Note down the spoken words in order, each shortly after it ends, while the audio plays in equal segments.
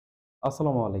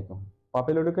আসসালামু আলাইকুম।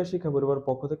 পাপেল এডুকেশন শিক্ষা পরিবারের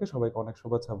পক্ষ থেকে সবাইকে অনেক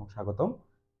শুভেচ্ছা এবং স্বাগতম।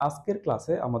 আজকের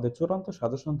ক্লাসে আমাদের চূড়ান্ত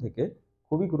সাজেশন থেকে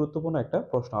খুবই গুরুত্বপূর্ণ একটা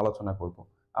প্রশ্ন আলোচনা করব।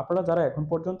 আপনারা যারা এখন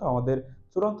পর্যন্ত আমাদের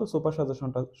চূড়ান্ত সুপার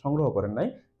সাজেশনটা সংগ্রহ করেন নাই,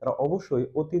 তারা অবশ্যই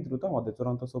অতি দ্রুত আমাদের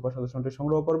চূড়ান্ত সুপার সাজেশনটি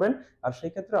সংগ্রহ করবেন। আর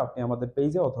সেই ক্ষেত্রে আপনি আমাদের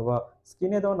পেজে অথবা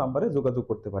স্ক্রিনে দেওয়া নাম্বারে যোগাযোগ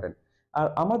করতে পারেন। আর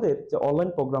আমাদের যে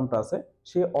অনলাইন প্রোগ্রামটা আছে,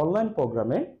 সেই অনলাইন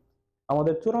প্রোগ্রামে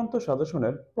আমাদের চূড়ান্ত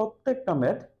সাজেশনের প্রত্যেকটা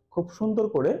ম্যাথ খুব সুন্দর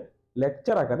করে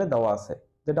লেকচার আকারে দেওয়া আছে,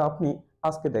 যেটা আপনি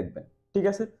আজকে দেখবেন। ঠিক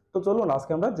আছে, তো চলুন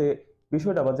আজকে আমরা যে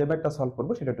বিষয়টা বা যে ম্যাথটা সলভ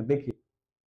করবো সেটা একটু দেখি।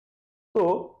 তো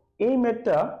এই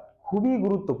ম্যাথটা খুবই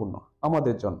গুরুত্বপূর্ণ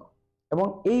আমাদের জন্য, এবং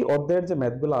এই অধ্যায়ের যে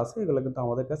ম্যাথগুলো আছে এগুলো কিন্তু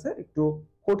আমাদের কাছে একটু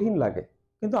কঠিন লাগে,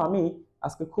 কিন্তু আমি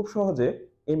আজকে খুব সহজে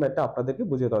এই ম্যাথটা আপনাদেরকে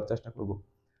বুঝিয়ে দেওয়ার চেষ্টা করব।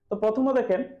 তো প্রথমে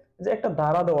দেখেন যে একটা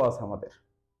দ্বারা দেওয়া আছে আমাদের,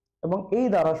 এবং এই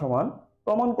দ্বারা সমান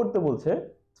প্রমাণ করতে বলছে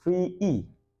 3e।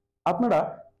 আপনারা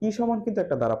ই সমান কিন্তু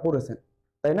একটা দ্বারা পড়েছেন,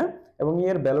 তাই না? এবং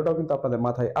এর ভ্যালুটাও কিন্তু আপনাদের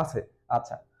মাথায় আছে।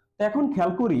 আচ্ছা, তো এখন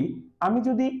খেয়াল করি, আমি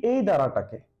যদি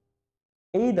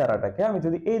আমি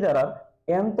যদি এই দ্বারার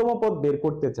n তম পদ বের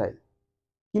করতে চাই,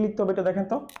 কি লিখতে হবে এটা দেখেন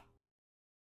তো।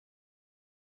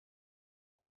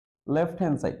 লেফট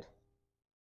হ্যান্ড সাইড,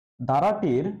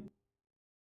 দ্বারাটির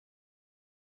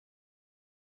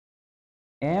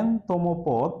n তম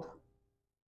পদ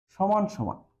সমান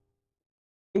সমান,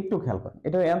 একটু খেয়াল করেন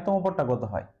এটা n তম পদটা কত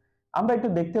হয়। আমরা একটু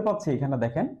দেখতে পাচ্ছি এখানে,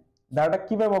 দেখেন দ্বারাটা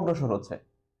কিভাবে অগ্রসর হচ্ছে।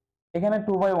 এখানে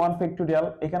 2/1 ফ্যাক্টোরিয়াল,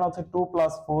 এখানে হচ্ছে 2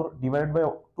 + 4 divided by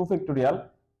 2 factorial,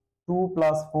 2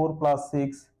 + 4 +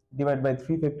 6 divide by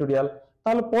 3 factorial.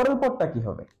 তাহলে পরের পদটা কি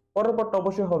হবে? পরের পদটা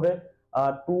অবশ্যই হবে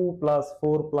 2 +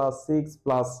 4 + 6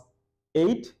 +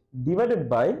 8 ডিভাইডেড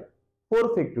বাই 4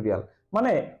 ফ্যাক্টোরিয়াল।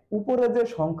 মানে উপরে যে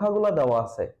সংখ্যাগুলো দেওয়া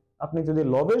আছে, আপনি যদি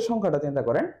লবের সংখ্যাটা চিন্তা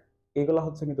করেন, এগুলো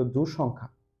হচ্ছে কিন্তু জোড় সংখ্যা,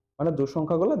 মানে জোড়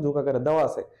সংখ্যাগুলো যোগ আকারে দেওয়া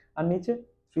আছে। আর নিচে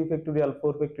 3 ফ্যাক্টোরিয়াল,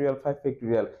 4 ফ্যাক্টোরিয়াল, 5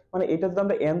 ফ্যাক্টোরিয়াল, মানে এটা যদি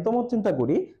আমরা n তম চিন্তা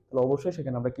করি, তাহলে অবশ্যই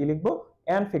সেখানে আমরা কি লিখবো?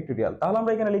 n factorial. তাহলে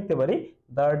আমরা এখানে লিখতে পারি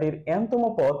দ্বারাটির n তম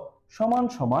পদ সমান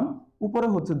সমান উপরে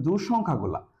হচ্ছে জোড়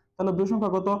সংখ্যাগুলা। তাহলে জোড়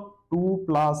সংখ্যা কত? 2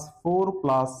 + 4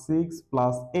 + 6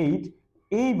 + 8,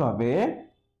 এইভাবে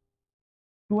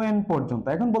 2n পর্যন্ত।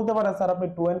 এখন বলতে পারেন স্যার আপনি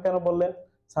 2n কেন বললেন?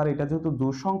 স্যার এটা যেহেতু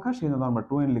জোড় সংখ্যা সেই জন্য আমরা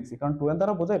 2n লিখছি, কারণ 2n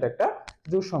দ্বারা বোঝায় এটা একটা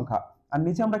জোড় সংখ্যা। আর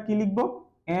নিচে আমরা কি লিখবো?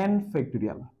 n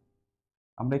factorial.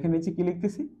 আমরা এখানে নিচে কি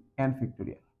লিখতেছি? n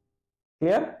factorial.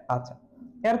 ক্লিয়ার? আচ্ছা,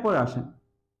 এরপরে আসেন,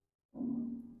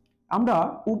 আমরা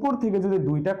উপর থেকে যদি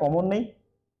দুইটা কমন নেই,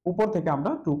 উপর থেকে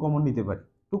আমরা 2 কমন নিতে পারি।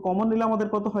 2 কমন নিলে আমাদের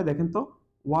কত হয় দেখেন তো।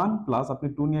 1 প্লাস, আপনি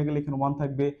 2 নিয়ে গেলে এখানে 1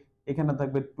 থাকবে, এখানে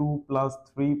থাকবে 2 +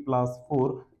 3 + 4,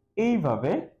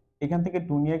 এইভাবে এখান থেকে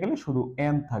 2 নিয়ে গেলে শুধু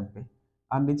n থাকবে,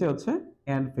 আর নিচে হচ্ছে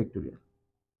n ফ্যাক্টোরিয়াল।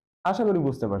 আশা করি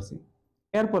বুঝতে পারছি।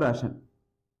 এরপরে আসেন,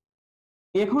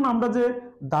 এখন আমরা যে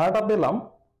ধারাটা পেলাম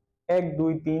 1 2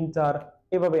 3 4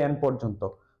 এভাবে n পর্যন্ত,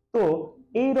 তো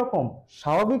এই রকম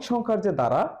স্বাভাবিক সংখ্যার যে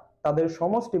দ্বারা তাদের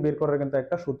সমষ্টি বের করার কিন্তু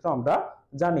একটা সূত্র আমরা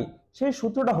জানি। সেই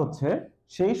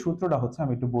সূত্রটা হচ্ছে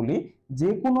আমি একটু বলি, যে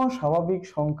কোনো স্বাভাবিক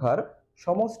সংখ্যার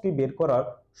সমষ্টি বের করার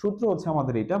সূত্র হচ্ছে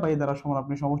আমাদের এটা, বা এই দ্বারা সমান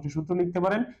আপনি সমষ্টি সূত্র লিখতে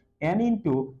পারেন n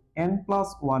 × n +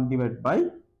 1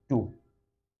 / 2।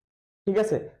 ঠিক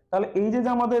আছে, তাহলে এই যে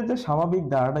আমাদের যে স্বাভাবিক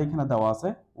দ্বারাটা এখানে দেওয়া আছে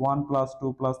 1 + 2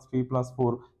 + 3 +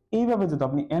 4, এইভাবে যদি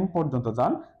আপনি n পর্যন্ত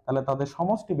যান, তাহলে তাদের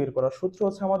সমষ্টি বের করার সূত্র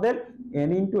হচ্ছে আমাদের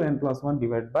n × n + 1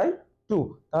 / 2।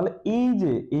 তাহলে এই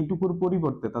যে এইটুকুর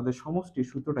পরিবর্তে তাদের সমষ্টির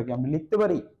সূত্রটাকে আমি লিখতে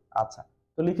পারি। আচ্ছা,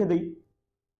 তো লিখে দেই।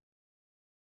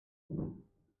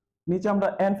 নিচে আমরা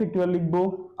n ফ্যাক্টোরিয়াল লিখবো,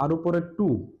 আর উপরে 2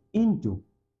 ইনটু,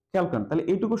 খেয়াল করেন তাহলে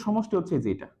এইটুকু সমষ্টি হচ্ছে এই যে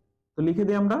এটা। তো লিখে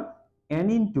দিই আমরা n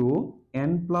 ×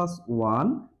 n + 1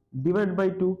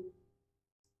 / 2।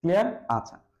 ক্লিয়ার?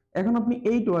 আচ্ছা, এখন আপনি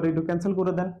এই 2 আর এই 2 ক্যান্সেল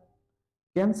করে দেন।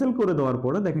 ক্যান্সেল করে দেওয়ার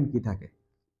পরে দেখেন কি থাকে,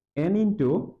 n ×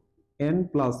 n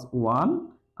 + 1,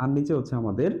 আর নিচে হচ্ছে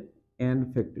আমাদের n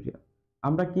ফ্যাক্টোরিয়াল।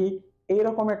 আমরা কি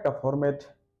এইরকম একটা ফরম্যাট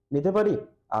নিতে পারি?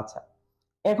 আচ্ছা,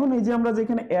 এখন এই যে আমরা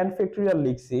যেখানে n ফ্যাক্টোরিয়াল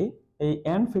লিখছি, এই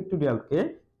n ফ্যাক্টোরিয়ালকে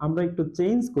আমরা একটু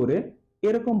চেঞ্জ করে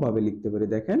এরকম ভাবে লিখতে পারি।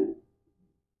 দেখেন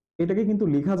এটাকে কিন্তু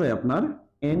লেখা যায় আপনার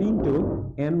n ×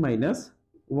 n -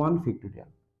 1 ফ্যাক্টোরিয়াল।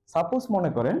 সাপোজ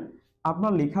মনে করেন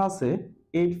আপনার লেখা আছে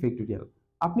 8 ফ্যাক্টোরিয়াল,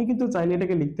 আপনি কিন্তু চাইলে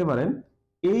এটাকে লিখতে পারেন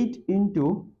 8 ×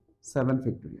 7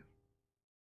 ফ্যাক্টোরিয়াল।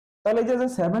 তাহলে এই যে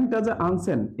 7টা যে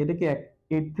আনছেন, এটাকে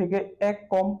 8 থেকে 1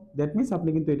 কম, দ্যাট মিন্স আপনি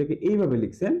কিন্তু এটাকে এইভাবে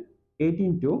লিখছেন 8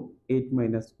 × 8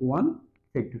 - 1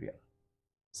 ফ্যাক্টোরিয়াল।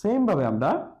 সেম ভাবে আমরা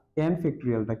n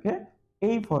ফ্যাক্টোরিয়ালটাকে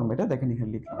এই ফরম্যাটে দেখেন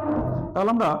এখানে লিখলাম। তাহলে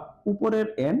আমরা উপরের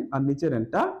n আর নিচের n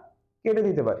টা কেটে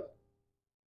দিতে পারি।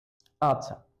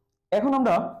 আচ্ছা, এখন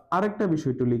আমরা আরেকটা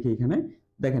বিষয় একটু লিখি এখানে।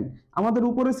 দেখেন আমাদের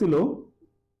উপরে ছিল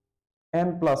n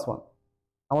 + 1,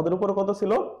 আমাদের উপরে কত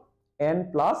ছিল, n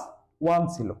প্লাস 1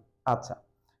 ছিল। আচ্ছা,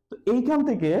 তো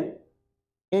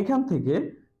এখান থেকে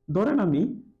ধরেন আমি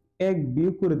 1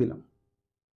 বিয়োগ করে দিলাম,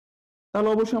 তাহলে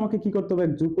অবশ্যই আমাকে কি করতে হবে,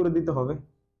 1 যোগ করে দিতে হবে।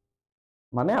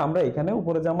 মানে আমরা এখানে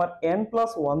উপরে যে আমার n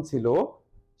প্লাস 1 ছিল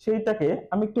সেইটাকে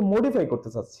আমি একটু মডিফাই করতে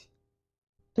চাচ্ছি।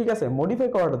 ঠিক আছে, মডিফাই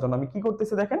করার জন্য আমি কি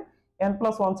করতেছি দেখেন, n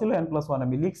প্লাস 1 ছিল, n প্লাস 1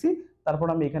 আমি লিখছি, তারপর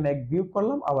আমি এখানে 1 বিয়োগ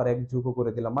করলাম, আবার 1 যোগ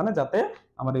করে দিলাম, মানে যাতে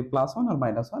আমার এই প্লাস 1 আর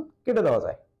মাইনাস 1 কেটে দেওয়া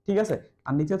যায়। ঠিক আছে,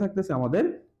 আর নিচে থাকতেছে আমাদের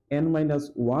n মাইনাস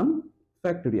 1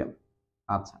 ফ্যাক্টোরিয়াল।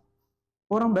 আচ্ছা,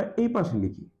 পর আমরা এই পাশে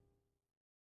লিখি,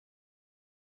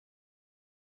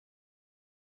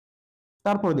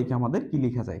 তারপরে দেখি আমাদের কি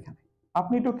লেখা যায় এখানে।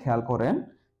 আপনি একটু খেয়াল করেন,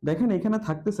 দেখেন এখানে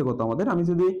থাকতেছে কত আমাদের, আমি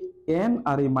যদি n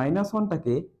আর এই মাইনাস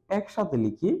 1টাকে একসাথে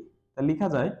লিখি তা লেখা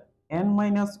যায় n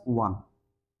মাইনাস 1।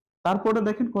 তারপরে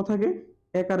দেখেন কোথাকে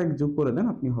 1 আর 1 যোগ করে দেন,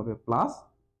 আপনি হবে প্লাস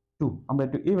 2। আমরা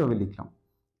একটু এইভাবে লিখলাম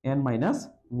n মাইনাস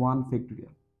 1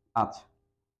 ফ্যাক্টোরিয়াল। আচ্ছা,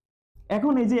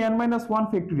 এখন এই যে n মাইনাস 1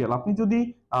 ফ্যাক্টোরিয়াল, আপনি যদি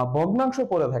ভগ্নাংশ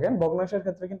পড়ে থাকেন, ভগ্নাংশের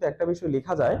ক্ষেত্রে কিন্তু একটা বিষয়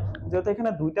লেখা যায়, যেহেতু এখানে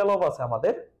দুইটা লব আছে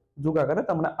আমাদের যোগ আকারে,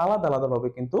 তার মানে আলাদা আলাদা ভাবে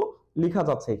কিন্তু লেখা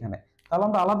যাচ্ছে এখানে। তাহলে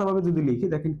আমরা আলাদাভাবে যদি লিখি,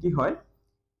 দেখেন কি হয়,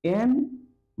 n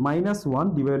minus 1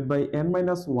 divide by n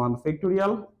minus 1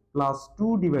 factorial plus 2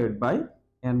 divide by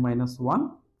n minus 1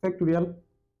 factorial.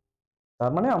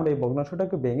 তার মানে আমরা এই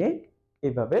ভগ্নাংশটাকে ভেঙে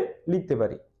এইভাবে লিখতে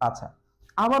পারি। আচ্ছা,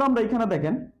 আবার আমরা এখানে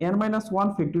দেখেন n মাইনাস 1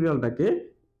 ফ্যাক্টোরিয়ালটাকে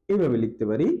এইভাবে লিখতে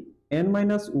পারি n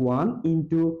minus 1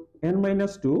 into n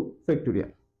minus 2 factorial.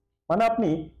 মানে আপনি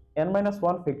n মাইনাস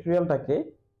 1 ফ্যাক্টোরিয়ালটাকে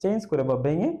চেঞ্জ করে বা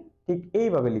ভেঙে ঠিক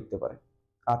এইভাবে লিখতে পারেন।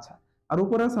 আচ্ছা, আর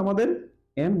উপরে আছে আমাদের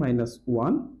n minus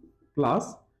 1 plus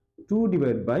 2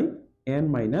 divide by n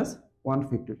minus 1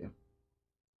 factorial.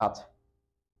 আচ্ছা,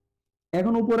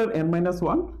 এখন উপরের n মাইনাস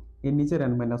 1 এর নিচের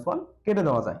n মাইনাস 1 কেটে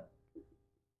দেওয়া যায়।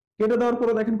 কেটে দেওয়ার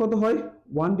পরে দেখেন কত হয়,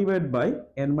 1 divide by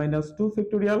n minus 2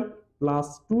 factorial plus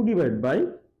 2 divide by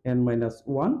n minus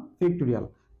 1 factorial.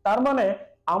 তার মানে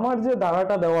আমার যে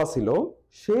দ্বারাটা দেওয়া ছিল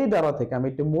সেই দ্বারা থেকে আমি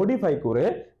একটু মডিফাই করে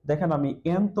দেখেন আমি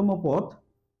n তম পদ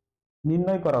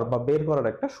নির্ণয় করার বা বের করার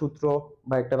একটা সূত্র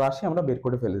বা একটা রাশি আমরা বের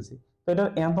করে ফেলেছি। তো এটার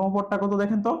n তম পদটা কত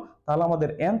দেখেন তো, তাহলে আমাদের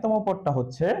n তম পদটা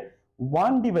হচ্ছে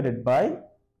 1 divided by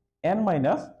n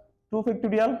minus 2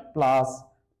 factorial plus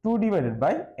 2 divided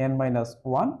by n minus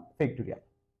 1 factorial.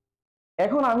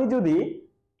 এখন আমি যদি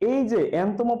এই যে n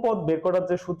তম পদ বের করার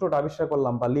যে সূত্রটা আবিষ্কার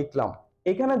করলাম বা লিখলাম,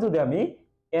 এখানে যদি আমি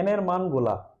n এর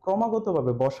মানগুলা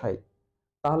ক্রমাগতভাবে বসাই,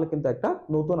 তাহলে কিন্তু একটা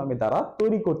নতুন আমি দ্বারা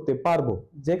তৈরি করতে পারবো,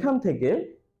 যেখান থেকে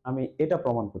আমি এটা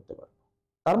প্রমাণ করতে পারবো।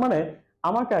 তার মানে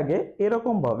আমাকে আগে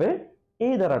এরকম ভাবে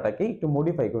এই দ্বারাটাকে একটু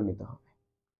মডিফাই করে নিতে হবে।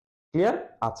 ক্লিয়ার?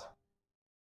 আচ্ছা,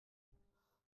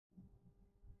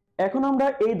 এখন আমরা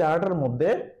এই দ্বারাটার মধ্যে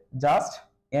জাস্ট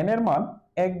n এর মান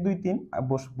 1 2 3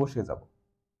 বসিয়ে যাব।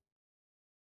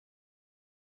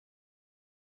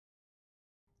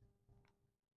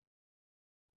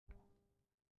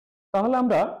 তাহলে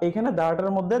আমরা এখানে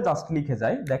দ্বারাটার মধ্যে জাস্ট লিখে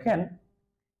যাই, দেখেন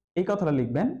এই কথাটা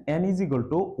লিখবেন n is equal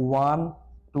to 1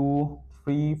 2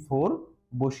 3 4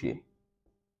 বসিয়ে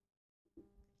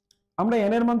আমরা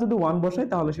n এর মান যদি 1 বসাই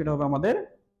তাহলে সেটা হবে আমাদের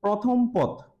প্রথম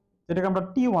পদ, যেটাকে আমরা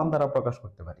t1 দ্বারা প্রকাশ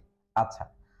করতে পারি। আচ্ছা,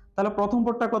 তাহলে প্রথম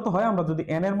পদটা কত হয়, আমরা যদি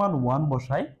n এর মান 1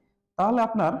 বসাই তাহলে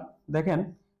আপনার দেখেন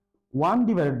 1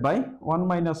 divided by 1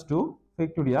 minus 2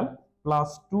 factorial plus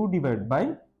 2 divided by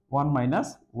 1 minus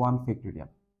 1 factorial.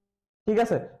 ঠিক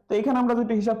আছে, তো এখানে আমরা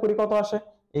যদি হিসাব করি কত আসে,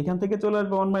 এখান থেকে চলে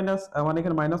আসবে 1 মাইনাস মানে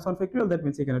এখানে মাইনাস 1 ফ্যাক্টোরিয়াল, দ্যাট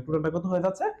মিন্স এখানে টোটালটা কত হয়ে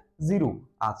যাচ্ছে 0।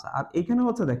 আচ্ছা, আর এখানে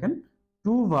হচ্ছে দেখেন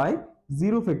 2 বাই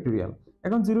 0 ফ্যাক্টোরিয়াল।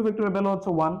 এখন 0 ফ্যাক্টোরিয়াল ভ্যালু হচ্ছে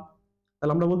 1,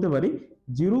 তাহলে আমরা বলতে পারি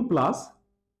 0 প্লাস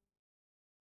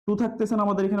 2 থাকতেছে না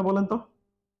আমাদের এখানে, বলেন তো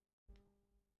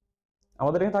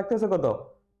আমাদের এখানে থাকতেছে কত,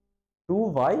 2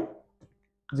 by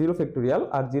 0 factorial,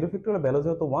 R 0 factorial value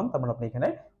যেহেতু 1, তার মানে আপনি এখানে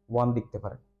 1 লিখতে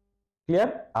পারেন। ক্লিয়ার?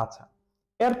 আচ্ছা,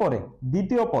 এরপরে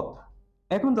দ্বিতীয় পদ,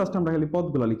 এখন জাস্ট আমরা খালি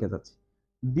পদগুলো লিখে যাচ্ছি।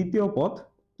 দ্বিতীয় পদ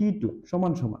t2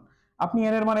 সমান সমান আপনি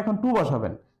n এর মান এখন 2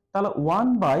 বসাবেন, তাহলে 1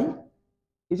 বাই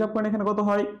হিসাব করেন এখানে কত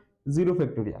হয় 0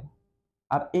 ফ্যাক্টোরিয়াল,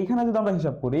 আর এইখানে যদি আমরা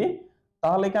হিসাব করি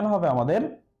তাহলে এখানে হবে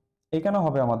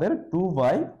আমাদের 2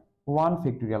 বাই 1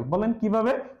 ফ্যাক্টোরিয়াল। বলেন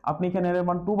কিভাবে, আপনি এখানে n এর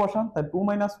মান 2 বসান, তাই 2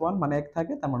 মাইনাস 1 মানে 1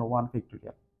 থাকে, তার মানে 1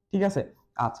 ফ্যাক্টোরিয়াল। ঠিক আছে,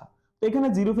 আচ্ছা, তো এখানে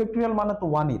 0 ফ্যাক্টোরিয়াল মানে তো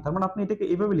 1ই, তার মানে আপনি এটাকে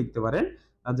এইভাবে লিখতে পারেন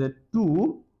যে 2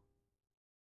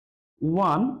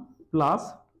 1 প্লাস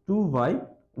 2 বাই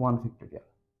 1 ফ্যাক্টোরিয়াল।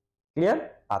 ক্লিয়ার?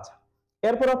 আচ্ছা,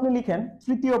 এরপর আপনি লিখেন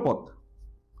তৃতীয়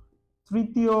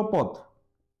পদ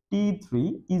t3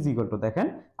 ইজ ইকুয়াল টু, দেখেন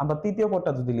আমরা তৃতীয়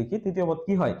পদটা যদি লিখি, তৃতীয় পদ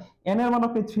কি হয়, n এর মান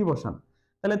আপনি 3 বসান,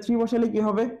 তাহলে 3 বসালে কি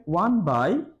হবে 1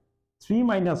 বাই 3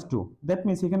 মাইনাস 2, দ্যাট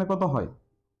মিন্স এখানে কত হয়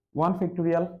 1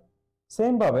 ফ্যাক্টোরিয়াল।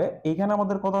 সেম ভাবে এখানে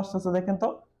আমাদের কত আসতেছে দেখেন তো,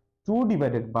 2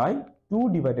 divided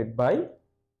by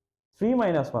 3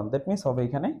 minus 1, that means হবে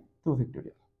এখানে 2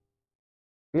 ফ্যাক্টোরিয়াল।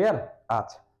 ক্লিয়ার?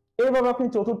 আচ্ছা, এইভাবে আপনি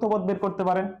চতুর্থ পদ বের করতে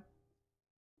পারেন।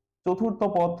 চতুর্থ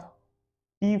পদ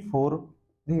T4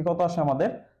 দেখি কত আসে আমাদের,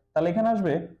 তাহলে এখানে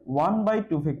আসবে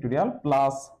 1/2 ফ্যাক্টোরিয়াল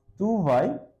প্লাস 2/3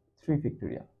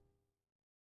 ফ্যাক্টোরিয়াল।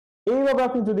 এইভাবে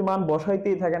আপনি যদি মান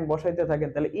বসাইতেই থাকেন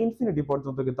তাহলে ইনফিনিটি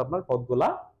পর্যন্ত কিন্তু আপনার পদগুলা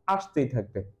আসতেই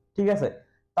থাকবে। ঠিক আছে,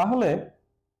 তাহলে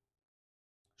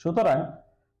সুতরাং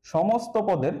সমস্ত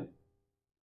পদের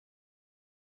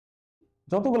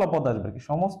যতগুলো পদ আসবে কি,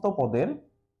 সমস্ত পদের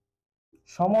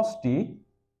সমষ্টি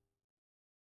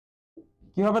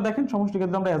কিভাবে দেখেন, সমষ্টিকে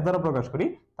যদি আমরা s দ্বারা প্রকাশ করি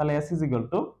তাহলে s is equal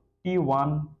to t1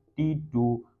 t2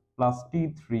 plus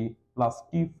t3 plus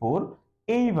t4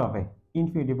 এইভাবে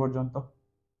ইনফিনিটি পর্যন্ত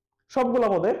সবগুলো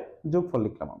পদের যোগফল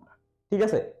লিখলাম আমরা। ঠিক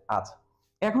আছে, আচ্ছা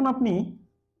এখন আপনি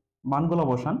মানগুলো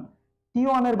বসান।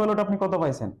 t1 এর ভ্যালুটা আপনি কত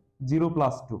পাইছেন, 0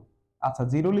 প্লাস 2। আচ্ছা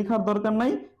 0 লেখার দরকার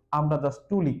নাই, আমরা জাস্ট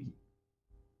 2 লিখি।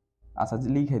 আচ্ছা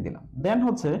লিখে দিলাম। দেন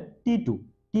হচ্ছে t2,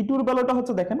 t2 এর ভ্যালুটা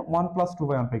হচ্ছে দেখেন 1 প্লাস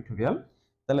 2/1 ফ্যাক্টোরিয়াল,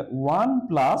 তাহলে 1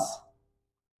 plus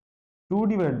 2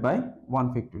 divide by 1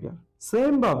 factorial.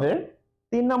 Same ভাবে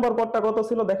 3 নম্বর পদটা কত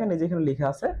ছিল দেখেন, এই যে এখানে লেখা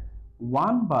আছে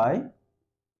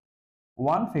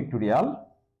 1/1 ফ্যাক্টোরিয়াল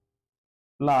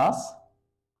প্লাস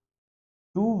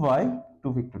 2/2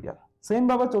 ফ্যাক্টোরিয়াল। সেম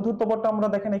ভাবে চতুর্থ পদটা আমরা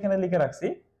দেখেন এখানে লিখে রাখছি,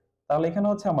 তাহলে এখানে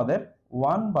হচ্ছে আমাদের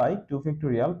 1/2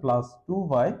 ফ্যাক্টোরিয়াল প্লাস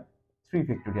 2/3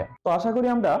 ফ্যাক্টোরিয়াল। তো আশা করি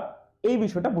আমরা এই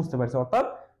বিষয়টা বুঝতে পারছি, অর্থাৎ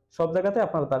সব জায়গাতে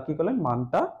আপনারা তার কি করলেন,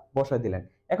 মানটা বসায় দিলেন।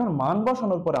 এখন মান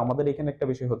বসানোর পরে আমাদের এখানে একটা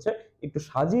বিষয় হচ্ছে একটু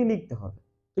সাজিয়ে লিখতে হবে।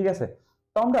 ঠিক আছে,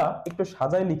 তো আমরা একটু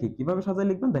সাজায় লিখি। কিভাবে সাজায়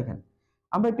লিখবেন দেখেন,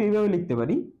 আমরা একটু এইভাবে লিখতে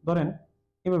পারি। ধরেন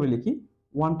এভাবে লিখি,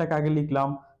 1টাকে আগে লিখলাম,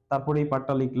 তারপরে এই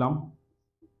পার্টটা লিখলাম,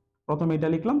 প্রথমে এটা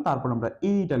লিখলাম, তারপর আমরা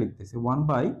এইটা লিখতেছি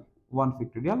 1/1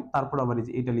 ফ্যাক্টোরিয়াল, তারপর আবার এই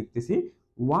যে এটা লিখতেছি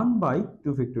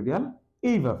 1/2 ফ্যাক্টোরিয়াল,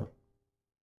 এইভাবে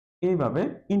এইভাবে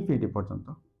ইনফিনিটি পর্যন্ত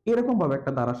এরকম ভাবে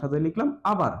একটা দ্বারা সাজায় লিখলাম।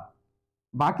 আবার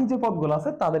বাকি যে পদগুলো আছে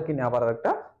তাদেরকে নিয়ে আবার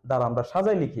একটা দ্বারা আমরা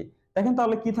সাজায় লিখি। দেখেন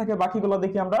তাহলে কি থাকে বাকিগুলো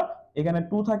দেখি আমরা, এখানে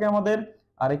 2 থাকে আমাদের,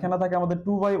 আর এখানে থাকে আমাদের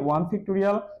 2/1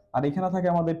 ফ্যাক্টোরিয়াল, আর এখানে থাকে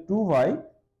আমাদের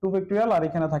 2/2 ফ্যাক্টোরিয়াল, আর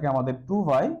এখানে থাকে আমাদের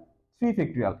 2/3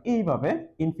 ফ্যাক্টোরিয়াল, এইভাবে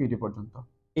ইনফিনিটি পর্যন্ত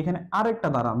এখানে আরেকটা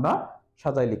দ্বারা আমরা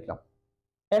সাজায় লিখলাম।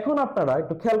 এখন আপনারা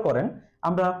একটু খেয়াল করেন,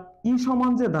 আমরা ই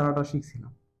সমান যে দ্বারাটা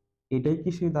শিখছিলাম এটাই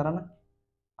কি সেই দ্বারা না?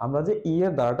 আমরা যে ই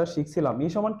এর দ্বারাটা শিখছিলাম ই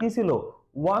সমান কি ছিল,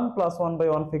 1 প্লাস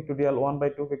 1/1 ফ্যাক্টোরিয়াল,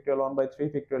 1/2 ফ্যাক্টোরিয়াল, 1/3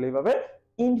 ফ্যাক্টোরিয়াল, এইভাবে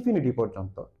ইনফিনিটি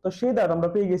পর্যন্ত। তো সেই দ্বারা আমরা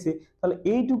পেয়ে গেছি, তাহলে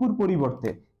এইটুকুর পরিবর্তে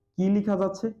কি লেখা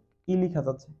যাচ্ছে, ই লেখা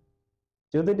যাচ্ছে,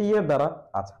 যেহেতু এটা ই এর দ্বারা।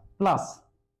 আচ্ছা প্লাস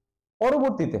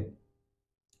পরবর্তীতে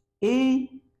এই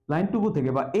লাইনটুকু থেকে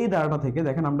বা এই দ্বারাটা থেকে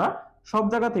দেখেন আমরা সব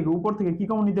জায়গা থেকে উপর থেকে কি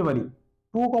কমন নিতে পারি,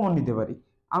 2 কমন নিতে পারি।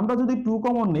 আমরা যদি 2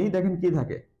 কমন নেই দেখেন কি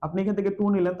থাকে, আপনি এখান থেকে 2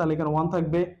 নিলেন তাহলে এখানে 1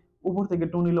 থাকবে, উপর থেকে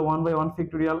 2 নিলে 1/1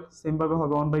 ফ্যাক্টোরিয়াল, সেম ভাবে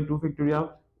হবে 1/2 ফ্যাক্টোরিয়াল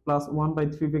প্লাস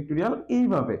 1/3 ফ্যাক্টোরিয়াল,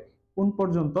 এইভাবে কোন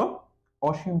পর্যন্ত,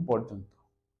 অসীম পর্যন্ত।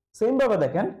 সেম ভাবে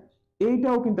দেখেন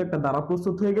এইটাও কিন্তু একটা দ্বারা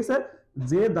প্রস্তুত হয়ে গেছে,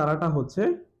 যে দ্বারাটা হচ্ছে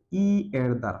ই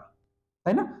এর দ্বারা,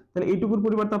 তাই না? তাহলে এইটুকুর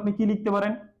পরিবর্তে আপনি কি লিখতে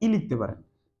পারেন, ই লিখতে পারেন।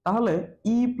 তাহলে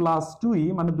ই প্লাস 2ই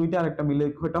মানে দুইটা আর একটা মিলে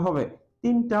এটা হবে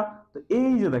 3টা। তো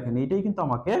এই যে দেখেন এইটাই কিন্তু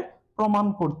আমাকে প্রমাণ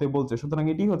করতে বলছে, সুতরাং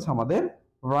এটি হচ্ছে আমাদের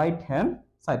রাইট হ্যান্ড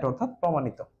সাইড, অর্থাৎ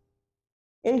প্রমাণিত।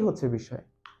 এই হচ্ছে বিষয়।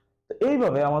 তো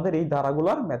এইভাবে আমাদের এই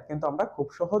ধারাগুলার ম্যাথ কিন্তু আমরা খুব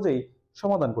সহজেই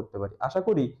সমাধান করতে পারি। আশা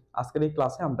করি আজকের এই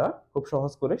ক্লাসে আমরা খুব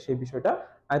সহজ করে সেই বিষয়টা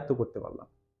আয়ত্ত করতে পারলাম।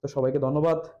 তো সবাইকে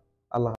ধন্যবাদ।